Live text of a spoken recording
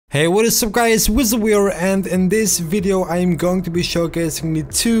Hey, what is up guys, WhizL here, and in this video I am going to be showcasing the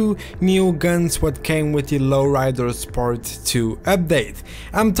two new guns what came with the Lowriders Part 2 update.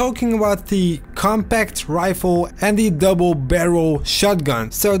 I'm talking about the compact rifle and the double barrel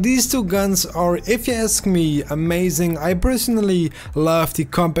shotgun. So these two guns are, if you ask me, amazing. I personally love the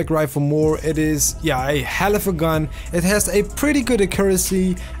compact rifle more. It is, a hell of a gun. It has a pretty good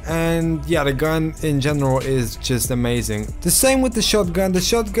accuracy, and the gun in general is just amazing. The same with the shotgun. The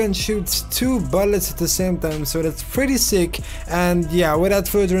shotgun shoots 2 bullets at the same time, so that's pretty sick. And without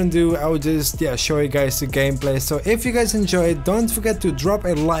further ado, I will just show you guys the gameplay. So if you guys enjoy it, don't forget to drop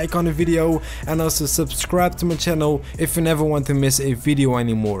a like on the video and also subscribe to my channel if you never want to miss a video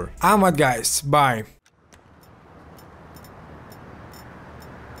anymore. I'm out guys, bye.